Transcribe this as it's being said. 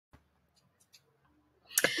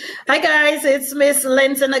Hi guys, it's Miss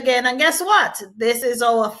Linton again, and guess what? This is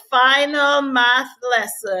our final math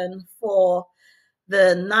lesson for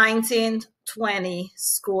the 1920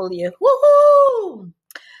 school year. Woohoo!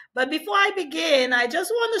 But before I begin, I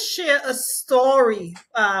just want to share a story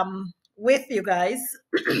with you guys.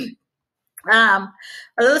 A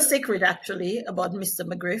little secret actually about Mr.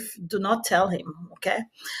 McGriff. Do not tell him, okay?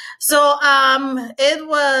 So it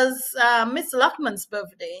was Miss Luckman's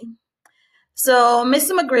birthday. So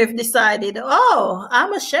Mr. McGriff decided, oh,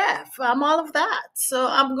 I'm a chef. I'm all of that. So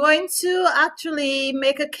I'm going to actually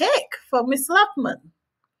make a cake for Miss Luckman.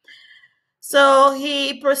 So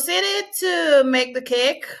he proceeded to make the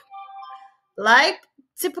cake. Like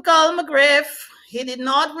typical McGriff, he did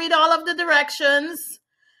not read all of the directions.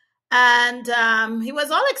 And he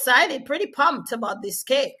was all excited, pretty pumped about this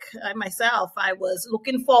cake. I myself, I was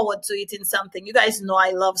looking forward to eating something. You guys know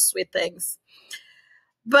I love sweet things.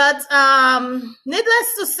 But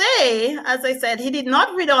needless to say, as I said, he did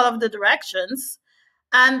not read all of the directions.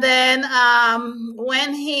 And then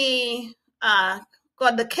when he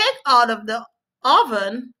got the cake out of the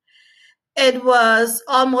oven, it was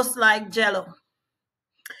almost like Jell-O.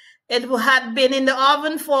 It had been in the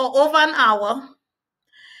oven for over an hour.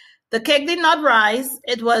 The cake did not rise.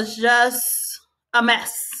 It was just a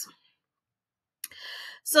mess.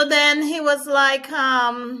 So then he was like,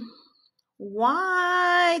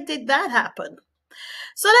 why did that happen?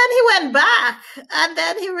 So then he went back and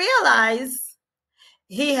then he realized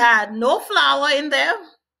he had no flour in there.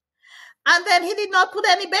 And then he did not put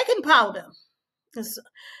any baking powder.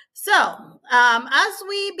 So as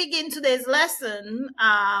we begin today's lesson,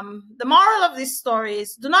 the moral of this story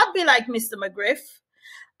is do not be like Mr. McGriff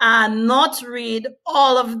and not read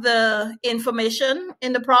all of the information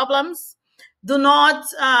in the problems. Do not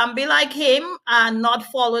be like him and not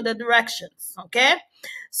follow the directions, okay?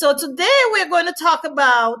 So today we're going to talk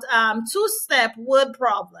about two-step word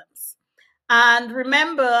problems. And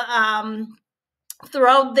remember,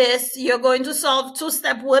 throughout this, you're going to solve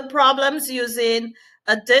two-step word problems using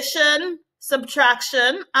addition,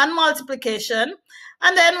 subtraction, and multiplication.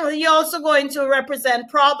 And then you're also going to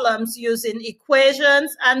represent problems using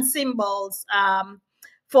equations and symbols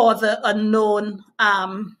for the unknown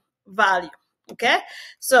value. Okay,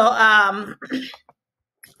 so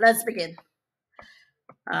let's begin.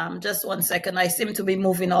 Just 1 second. I seem to be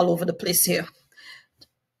moving all over the place here.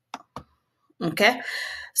 Okay,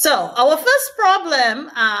 so our first problem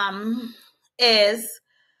is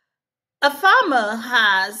a farmer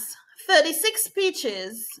has 36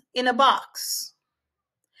 peaches in a box.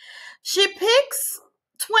 She picks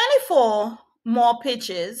 24 more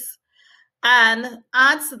peaches and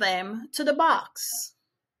adds them to the box.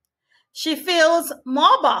 She fills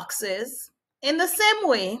more boxes in the same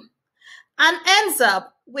way and ends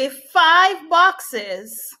up with 5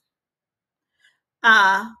 boxes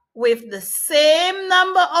with the same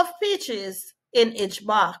number of peaches in each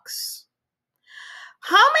box.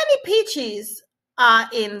 How many peaches are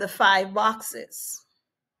in the 5 boxes?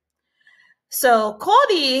 So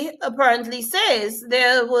Cody apparently says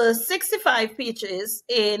there were 65 peaches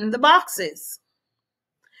in the boxes.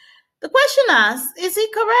 The question asks, is he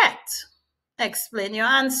correct? Explain your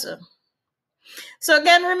answer. So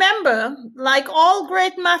again, remember, like all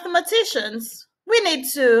great mathematicians, we need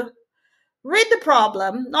to read the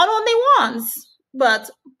problem not only once, but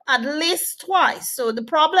at least twice. So the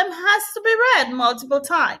problem has to be read multiple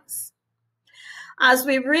times. As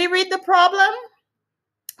we reread the problem,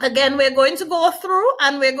 again, we're going to go through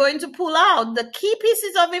and we're going to pull out the key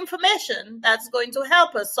pieces of information that's going to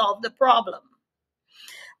help us solve the problem.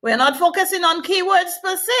 We're not focusing on keywords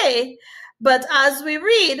per se, but as we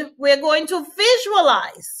read, we're going to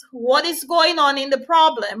visualize what is going on in the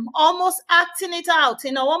problem, almost acting it out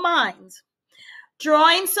in our mind,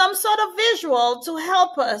 drawing some sort of visual to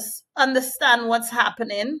help us understand what's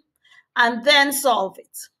happening and then solve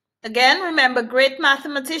it. Again, remember, great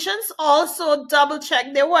mathematicians also double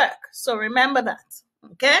check their work. So remember that,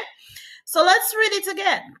 okay? So let's read it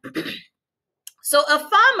again. So a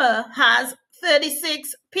farmer has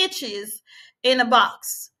 36 peaches in a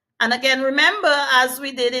box. And again, remember, as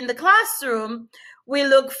we did in the classroom, we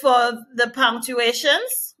look for the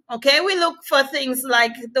punctuations, okay? We look for things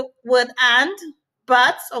like the word and,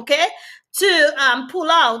 but, okay, to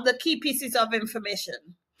pull out the key pieces of information.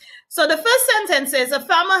 So the first sentence says a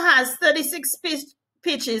farmer has 36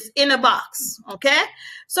 peaches in a box, okay?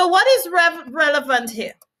 So what is relevant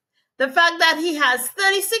here? The fact that he has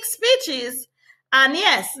 36 peaches, and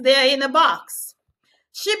yes, they're in a box.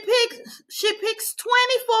 She picks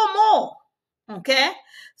 24 more, okay?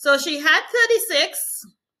 So she had 36,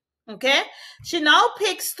 okay? She now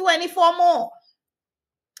picks 24 more.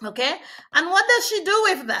 Okay, and what does she do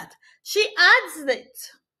with that? She adds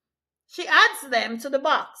it. She adds them to the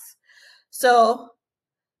box. So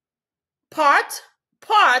part,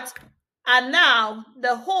 and now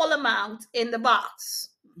the whole amount in the box.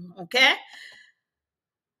 Okay,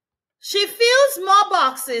 she fills more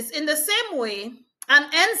boxes in the same way and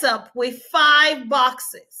ends up with 5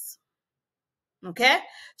 boxes. Okay,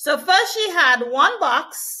 so first she had 1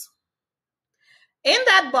 box. In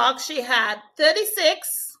that box, she had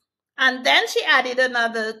 36, and then she added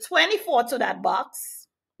another 24 to that box.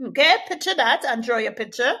 Okay, picture that and draw your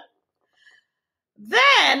picture.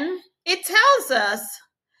 Then it tells us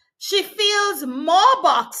she fills more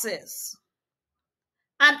boxes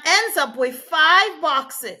and ends up with 5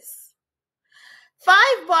 boxes.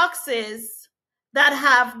 5 boxes that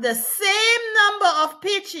have the same number of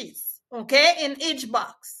peaches, okay, in each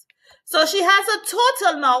box. So she has a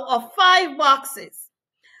total now of 5 boxes.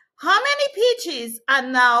 How many peaches are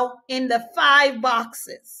now in the 5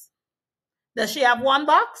 boxes? Does she have 1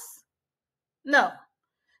 box? No.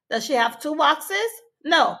 Does she have 2 boxes?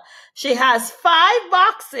 No. She has 5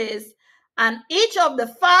 boxes, and each of the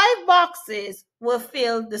 5 boxes will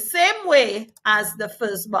fill the same way as the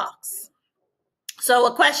first box. So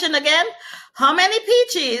a question again, how many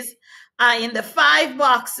peaches are in the 5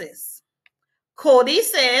 boxes? Cody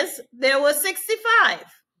says there were 65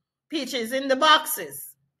 peaches in the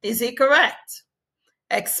boxes. Is he correct?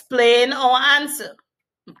 Explain our answer.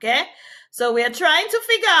 Okay, so we are trying to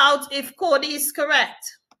figure out if Cody is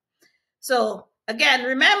correct. So again,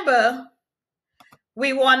 remember,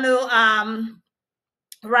 we want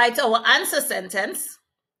to write our answer sentence.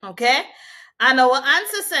 Okay, and our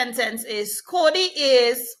answer sentence is Cody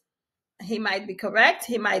is, he might be correct,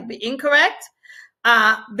 he might be incorrect,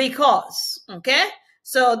 because, okay?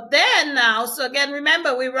 So then now, so again,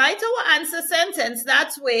 remember, we write our answer sentence.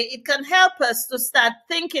 That way it can help us to start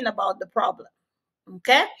thinking about the problem,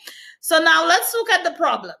 okay? So now let's look at the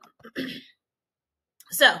problem.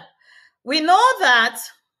 So we know that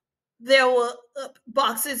there were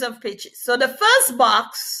boxes of peaches. So the first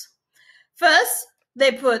box, first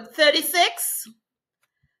they put 36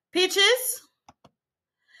 peaches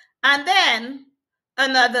and then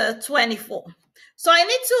another 24. So I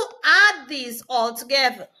need to add these all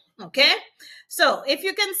together, okay? So if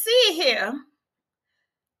you can see here,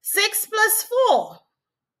 6 plus 4,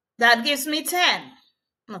 that gives me 10,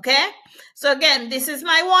 okay? So again, this is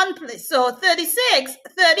my 1 place. So 36,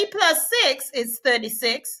 30 plus 6 is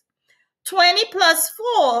 36. 20 plus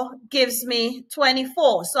 4 gives me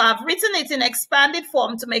 24. So I've written it in expanded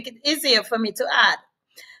form to make it easier for me to add.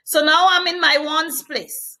 So now I'm in my 1's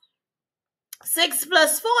place. 6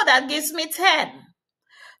 plus 4, that gives me 10.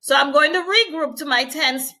 So I'm going to regroup to my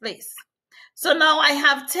 10's place. So now I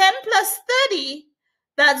have 10 plus 30,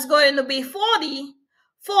 that's going to be 40.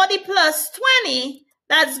 40 plus 20,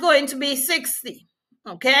 that's going to be 60.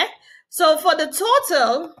 Okay? So for the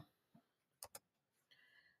total,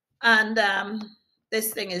 and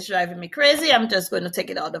this thing is driving me crazy. I'm just going to take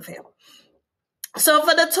it out of here. So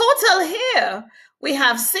for the total here, we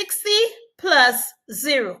have 60 plus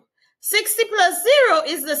 0. 60 plus 0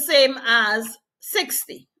 is the same as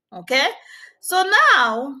 60. Okay? So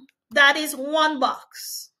now that is 1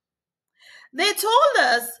 box. They told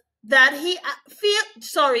us that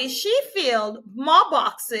she filled more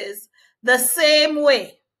boxes the same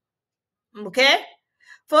way. Okay?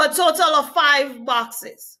 For a total of 5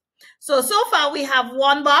 boxes. So far we have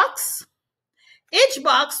 1 box. Each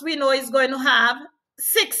box we know is going to have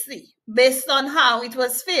 60 based on how it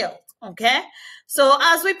was filled. Okay? So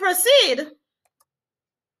as we proceed,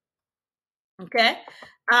 okay,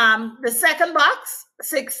 the second box,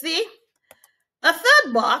 60, a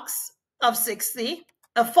third box of 60,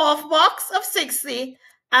 a fourth box of 60,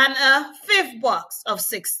 and a fifth box of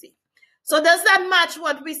 60. So does that match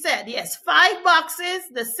what we said? Yes, 5 boxes,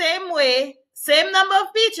 the same way, same number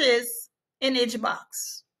of peaches in each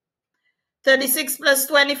box. 36 plus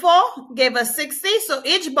 24 gave us 60, so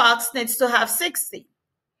each box needs to have 60.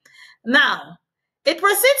 Now, it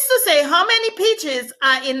proceeds to say how many peaches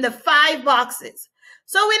are in the 5 boxes.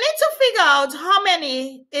 So we need to figure out how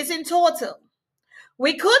many is in total.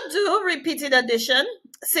 We could do repeated addition,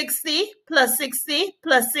 60 plus 60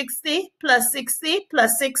 plus 60 plus 60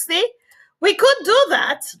 plus 60. We could do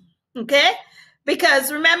that, okay?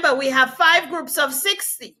 Because remember, we have 5 groups of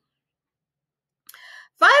 60.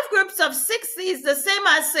 5 groups of 60 is the same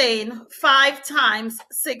as saying 5 times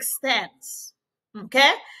 6/10,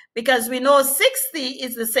 okay? Because we know 60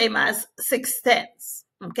 is the same as 6/10,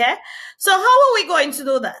 okay? So how are we going to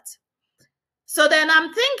do that? So then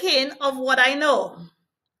I'm thinking of what I know.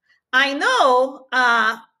 I know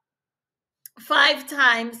 5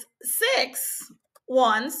 times 6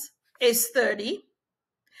 ones is 30.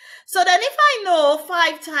 So then if I know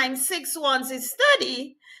 5 times 6 ones is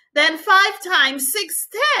 30, then 5 times 6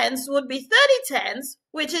 tens would be 30 tens,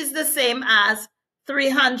 which is the same as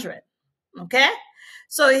 300. Okay?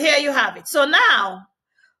 So here you have it. So now,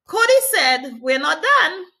 Cody said, we're not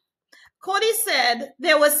done. Cody said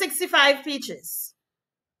there were 65 peaches.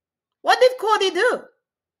 What did Cody do?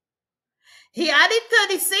 He added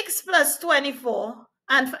 36 plus 24.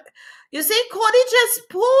 And you see, Cody just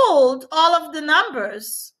pulled all of the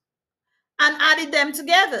numbers and added them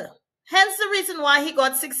together. Hence the reason why he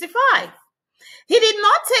got 65. He did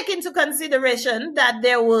not take into consideration that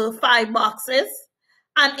there were 5 boxes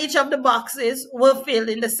and each of the boxes were filled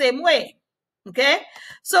in the same way. Okay?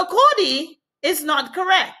 So Cody is not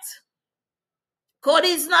correct. Cody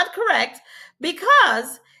is not correct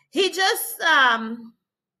because he just added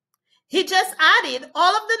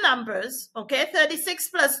all of the numbers, okay, 36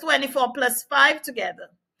 plus 24 plus 5 together.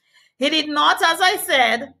 He did not, as I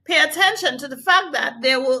said, pay attention to the fact that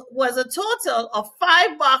there was a total of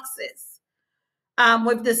 5 boxes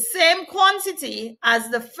with the same quantity as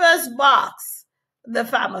the first box the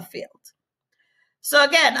farmer filled. So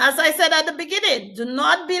again, as I said at the beginning, do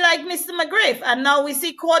not be like Mr. McGriff. And now we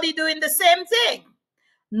see Cody doing the same thing,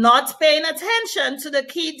 not paying attention to the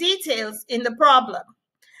key details in the problem.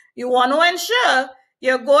 You want to ensure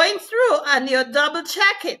you're going through and you're double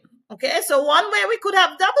checking. Okay, so one way we could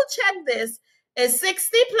have double checked this is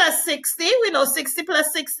 60 plus 60. We know 60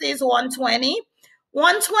 plus 60 is 120.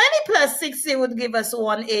 120 plus 60 would give us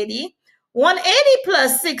 180. 180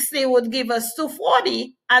 plus 60 would give us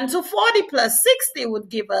 240. And 240 plus 60 would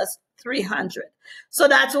give us 300. So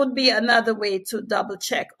that would be another way to double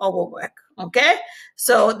check our work. Okay,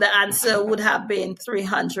 so the answer would have been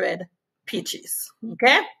 300 peaches.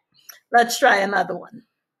 Okay, let's try another one.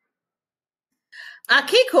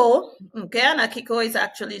 Akiko, okay, and Akiko is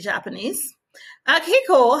actually Japanese.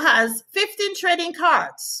 Akiko has 15 trading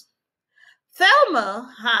cards.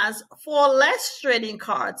 Thelma has 4 less trading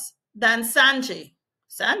cards than Sanjay.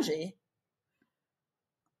 Sanjay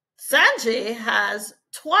has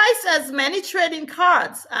twice as many trading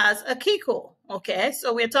cards as Akiko. Okay,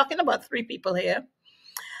 so we're talking about 3 people here.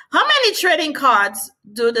 How many trading cards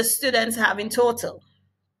do the students have in total?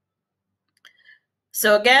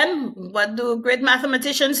 So again, what do great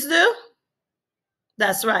mathematicians do?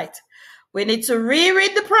 That's right. We need to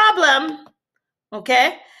reread the problem,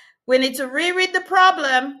 okay? We need to reread the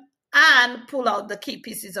problem and pull out the key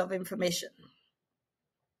pieces of information.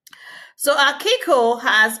 So Akiko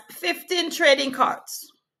has 15 trading cards.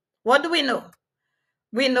 What do we know?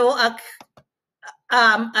 We know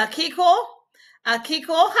Akiko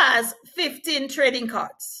has 15 trading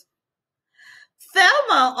cards.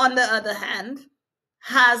 Thelma, on the other hand,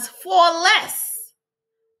 has 4 less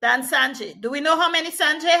than Sanjay. Do we know how many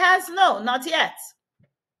Sanjay has? No, not yet.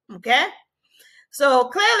 Okay? So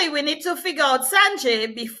clearly we need to figure out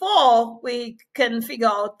Sanjay before we can figure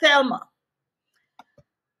out Thelma.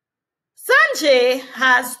 Sanjay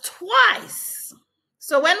has twice.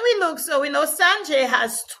 So when we look, so we know Sanjay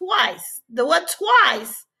has twice. The word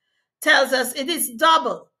twice tells us it is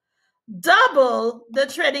double. Double the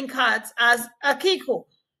trading cards as Akiko.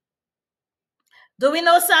 Do we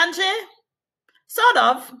know Sanjay? Sort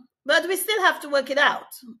of, but we still have to work it out,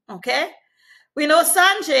 okay? We know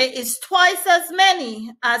Sanjay is twice as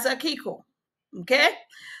many as Akiko, okay?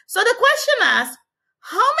 So the question asks,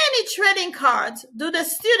 how many trading cards do the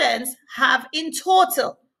students have in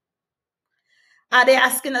total? Are they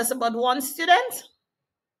asking us about 1 student?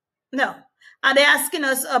 No. Are they asking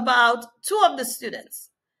us about 2 of the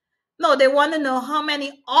students? No, they want to know how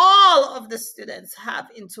many all of the students have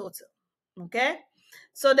in total, okay?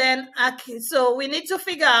 So then, so we need to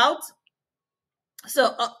figure out,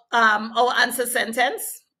 so our answer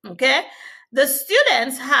sentence, okay? The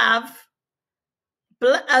students have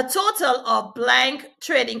a total of blank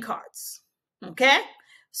trading cards, okay?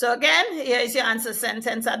 So again, here is your answer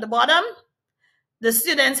sentence at the bottom. The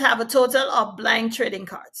students have a total of blank trading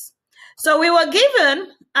cards. So we were given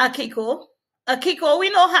Akiko. Akiko, we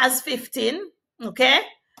know, has 15, okay?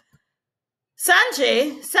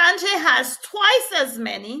 Sanjay has twice as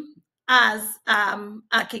many as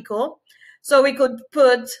Akiko. So we could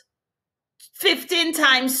put 15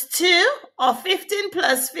 times 2 or 15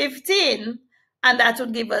 plus 15, and that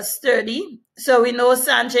would give us 30. So we know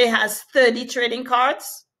Sanjay has 30 trading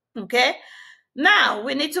cards, okay? Now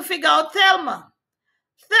we need to figure out Thelma.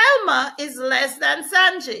 Thelma is less than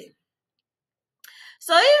Sanjay.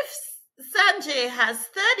 So if Sanjay has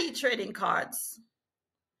 30 trading cards,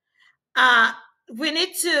 we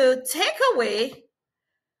need to take away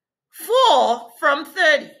 4 from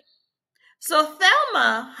 30. So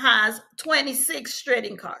Thelma has 26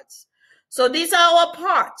 trading cards. So these are our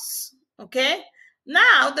parts, okay?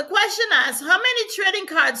 Now the question asks, how many trading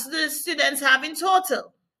cards do the students have in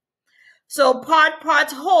total? So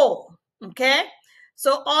part, whole, okay?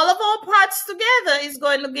 So all of our parts together is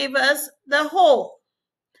going to give us the whole.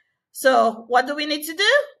 So what do we need to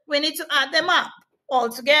do? We need to add them up all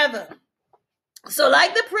together. So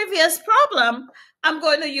like the previous problem, I'm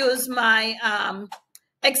going to use my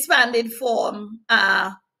expanded form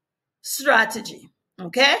strategy,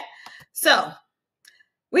 okay? So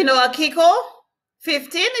we know Akiko,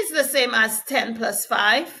 15 is the same as 10 plus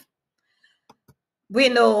 5. We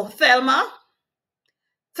know Thelma,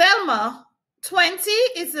 20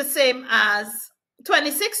 is the same as,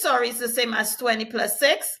 26, sorry, is the same as 20 plus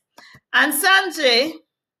 6. And Sanjay,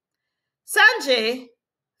 30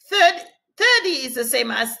 is the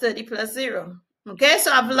same as 30 plus 0. Okay,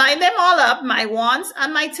 so I've lined them all up, my 1s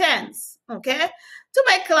and my 10s, okay, to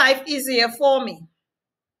make life easier for me.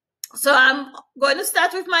 So I'm going to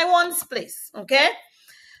start with my 1s, please, okay?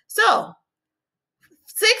 So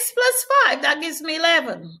 6 plus 5, that gives me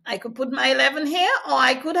 11. I could put my 11 here, or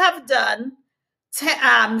I could have done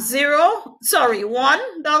 1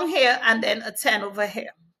 down here and then a 10 over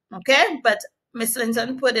here, okay? But Miss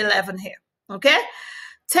Linton put 11 here, okay?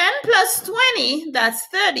 10 plus 20, that's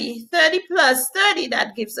 30. 30 plus 30,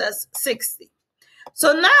 that gives us 60.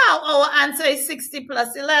 So now our answer is 60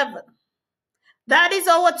 plus 11. That is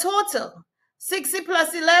our total. 60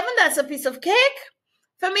 plus 11, that's a piece of cake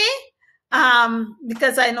for me,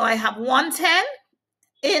 because I know I have 110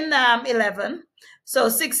 in 11. So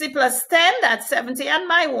 60 plus 10, that's 70, and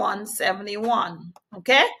my 1, 71.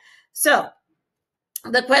 Okay? So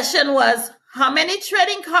the question was, how many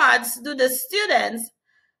trading cards do the students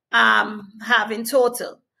have in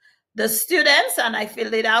total? The students, and I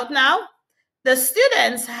filled it out now, the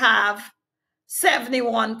students have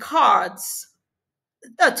 71 cards,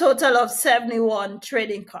 a total of 71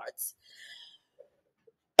 trading cards.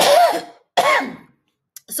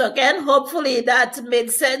 So again, hopefully that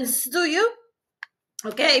made sense to you.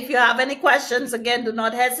 Okay, if you have any questions, again, do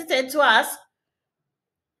not hesitate to ask.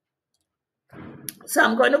 So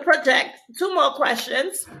I'm going to project 2 more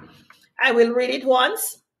questions. I will read it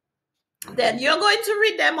once. Then you're going to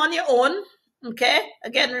read them on your own. Okay,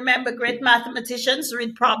 again, remember, great mathematicians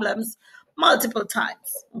read problems multiple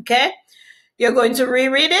times. Okay, you're going to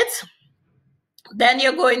reread it. Then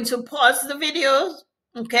you're going to pause the video.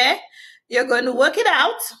 Okay, you're going to work it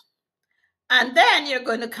out. And then you're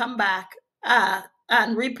going to come back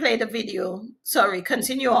and replay the video. Sorry,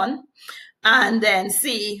 continue on. And then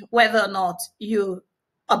see whether or not you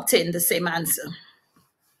obtain the same answer.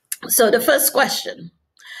 So the first question.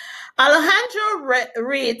 Alejandro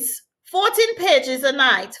reads 14 pages a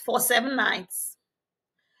night for 7 nights.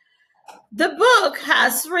 The book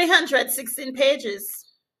has 316 pages.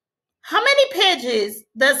 How many pages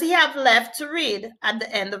does he have left to read at the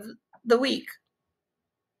end of the week?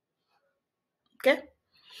 Okay.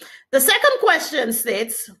 The second question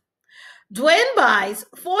states, Dwayne buys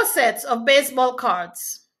 4 sets of baseball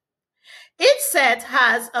cards. Each set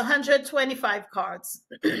has 125 cards.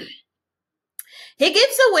 He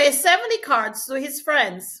gives away 70 cards to his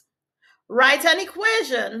friends. Write an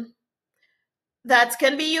equation that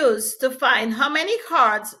can be used to find how many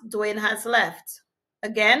cards Dwayne has left.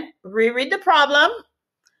 Again, reread the problem,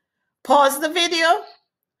 pause the video,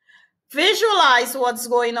 visualize what's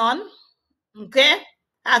going on, okay?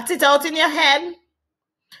 Act it out in your head,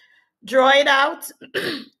 draw it out,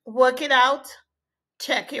 work it out,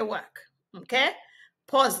 check your work, okay?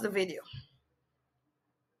 Pause the video.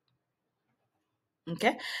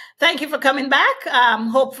 Okay, thank you for coming back.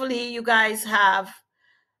 Hopefully you guys have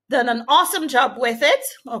done an awesome job with it.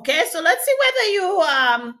 Okay, so let's see whether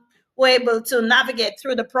you were able to navigate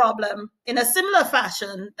through the problem in a similar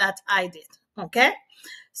fashion that I did. Okay,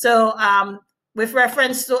 so with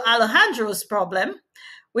reference to Alejandro's problem,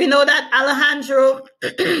 we know that Alejandro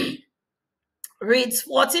reads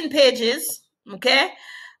 14 pages, okay,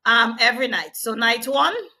 every night. So night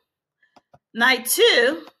 1, night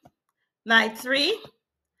 2, night 3,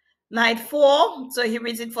 night 4, so he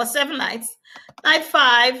reads it for 7 nights, night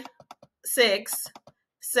 5, 6,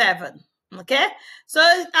 7, okay? So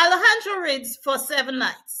Alejandro reads for 7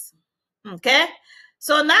 nights, okay?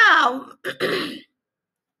 So now,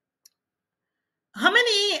 how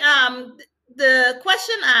many, the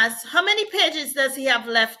question asks, how many pages does he have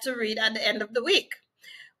left to read at the end of the week?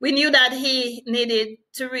 We knew that he needed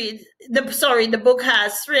to read, the book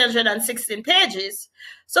has 316 pages.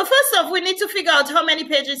 So first off, we need to figure out how many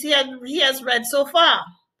pages he has read so far.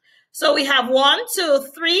 So we have 1, 2,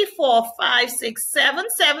 3, 4, 5, 6,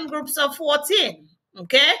 7 groups of 14.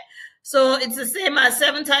 Okay, so it's the same as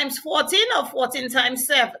 7 times 14 or 14 times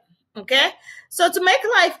 7. Okay, so to make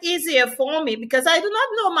life easier for me, because I do not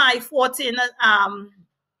know my 14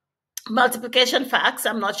 multiplication facts,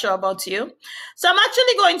 I'm not sure about you. So I'm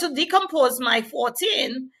actually going to decompose my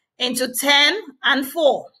 14 into 10 and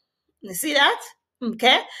 4. You see that?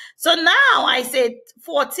 Okay. So now I said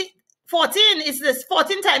 14 is this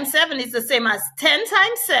 14 times 7 is the same as 10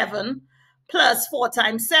 times 7 plus 4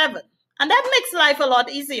 times 7. And that makes life a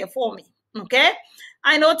lot easier for me. Okay.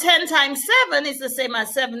 I know 10 times 7 is the same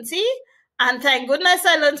as 70. And thank goodness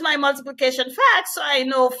I learned my multiplication facts. So I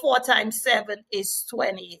know 4 times 7 is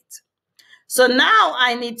 28. So now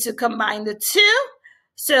I need to combine the two.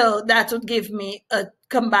 So that would give me a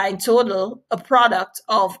combined total, a product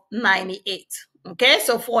of 98. Okay,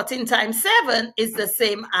 so 14 times 7 is the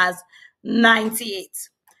same as 98.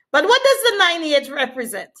 But what does the 98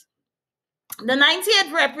 represent? The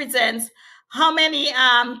 98 represents how many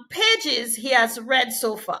pages he has read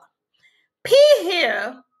so far. P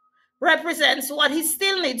here represents what he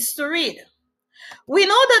still needs to read. We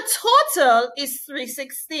know the total is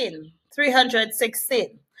 316.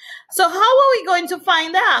 So how are we going to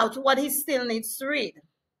find out what he still needs to read?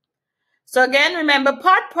 So again, remember,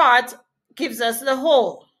 part gives us the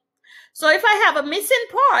whole. So if I have a missing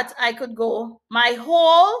part, I could go my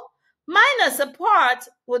whole minus a part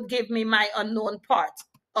would give me my unknown part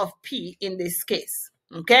of P in this case.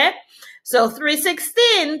 Okay, so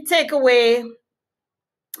 316 take away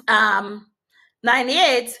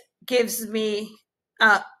 98 gives me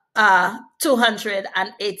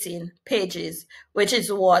 218 pages, which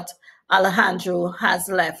is what Alejandro has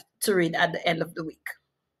left to read at the end of the week.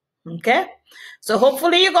 Okay, so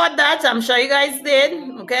hopefully you got that. I'm sure you guys did.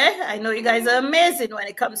 Okay, I know you guys are amazing when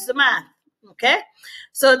it comes to math. Okay,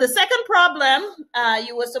 so the second problem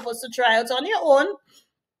you were supposed to try out on your own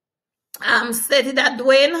stated that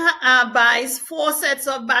Dwayne buys 4 sets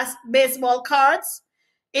of baseball cards.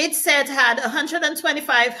 Each set has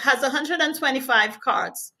 125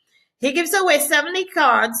 cards. He gives away 70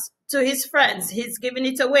 cards to his friends. He's giving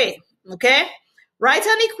it away. Okay, write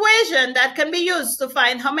an equation that can be used to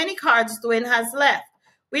find how many cards Dwayne has left.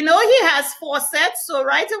 We know he has 4 sets, so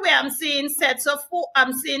right away I'm seeing sets of 4.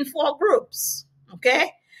 I'm seeing 4 groups.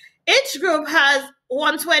 Okay, each group has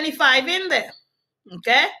 125 in there.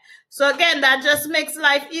 Okay, so again, that just makes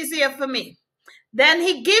life easier for me. Then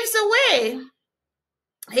he gives away,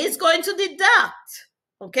 he's going to deduct,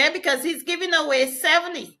 okay, because he's giving away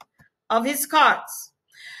 70 of his cards.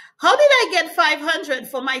 How did I get 500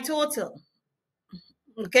 for my total?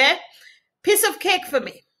 Okay, piece of cake for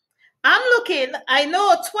me. I'm looking, I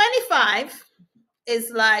know 25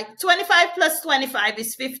 is like 25 plus 25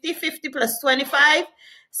 is 50, 50 plus 25,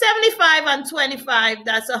 75 and 25,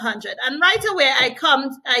 that's 100. And right away I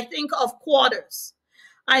think of quarters.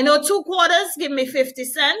 I know 2 quarters give me 50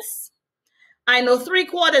 cents. I know 3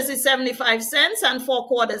 quarters is 75 cents and 4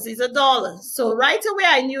 quarters is $1. So right away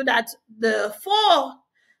I knew that the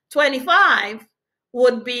 425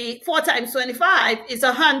 would be 4 times 25 is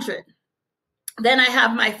 100. Then I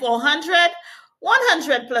have my 400.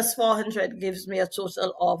 100 plus 400 gives me a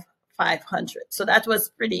total of 500. So that was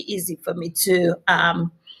pretty easy for me to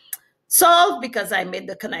solve because I made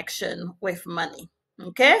the connection with money.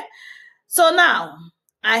 Okay, so now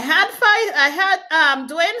Dwayne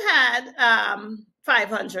had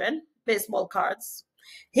 500 baseball cards.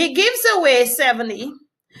 He gives away 70.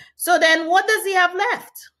 So then what does he have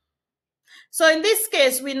left? So in this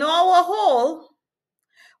case, we know our whole.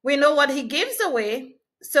 We know what he gives away.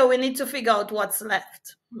 So we need to figure out what's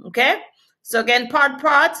left. Okay, so again, part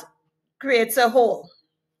creates a whole.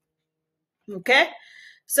 Okay,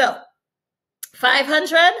 so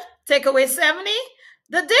 500 take away 70.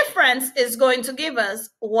 The difference is going to give us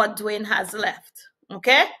what Dwayne has left.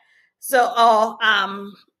 Okay, so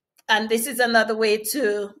and this is another way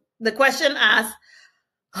to, the question asks,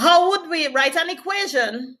 how would we write an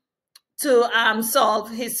equation to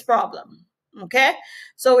solve his problem? Okay,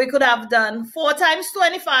 so we could have done 4 times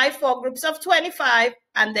 25, 4 groups of 25,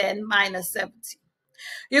 and then minus 70.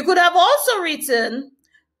 You could have also written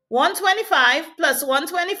 125 plus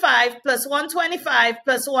 125 plus 125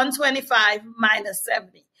 plus 125 minus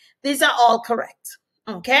 70. These are all correct.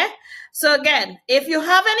 Okay, so again, if you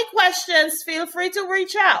have any questions, feel free to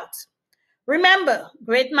reach out. Remember,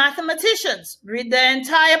 great mathematicians read the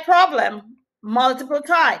entire problem multiple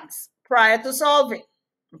times prior to solving.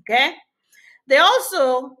 Okay, they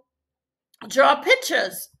also draw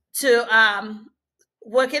pictures to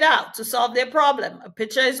work it out, to solve their problem. A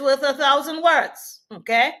picture is worth 1,000 words.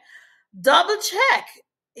 Okay, double check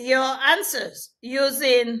your answers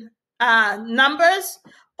using numbers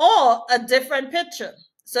or a different picture.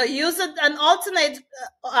 So use an alternate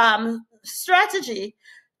strategy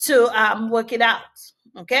to work it out.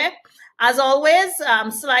 Okay. As always,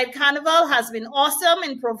 Slide Carnival has been awesome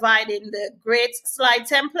in providing the great slide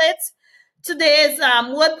templates. Today's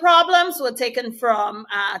word problems were taken from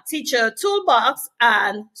Teacher Toolbox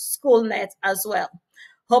and SchoolNet as well.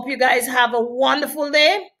 Hope you guys have a wonderful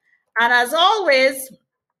day. And as always,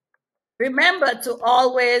 remember to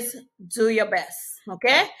always do your best.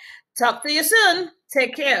 Okay? Talk to you soon.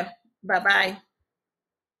 Take care. Bye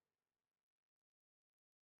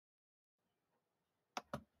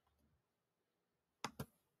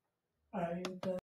bye.